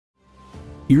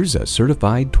Here's a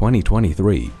certified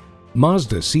 2023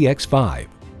 Mazda CX-5.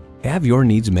 Have your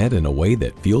needs met in a way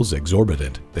that feels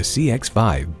exorbitant? The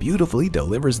CX-5 beautifully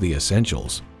delivers the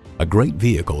essentials. A great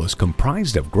vehicle is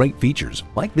comprised of great features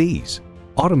like these: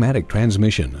 automatic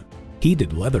transmission,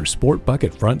 heated leather sport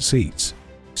bucket front seats,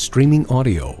 streaming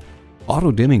audio,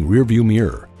 auto-dimming rearview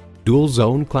mirror, dual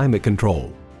zone climate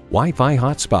control, Wi-Fi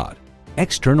hotspot,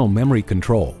 external memory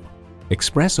control,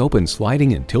 express open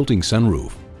sliding and tilting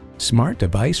sunroof, smart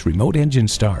device remote engine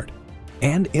start,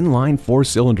 and inline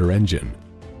 4-cylinder engine.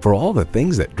 For all the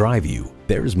things that drive you,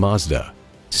 there's Mazda.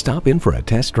 Stop in for a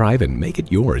test drive and make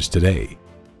it yours today.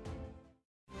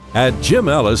 At Jim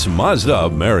Ellis Mazda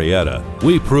of Marietta,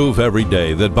 we prove every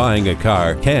day that buying a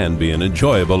car can be an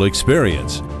enjoyable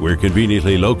experience. We're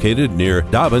conveniently located near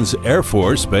Dobbins Air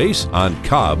Force Base on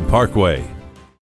Cobb Parkway.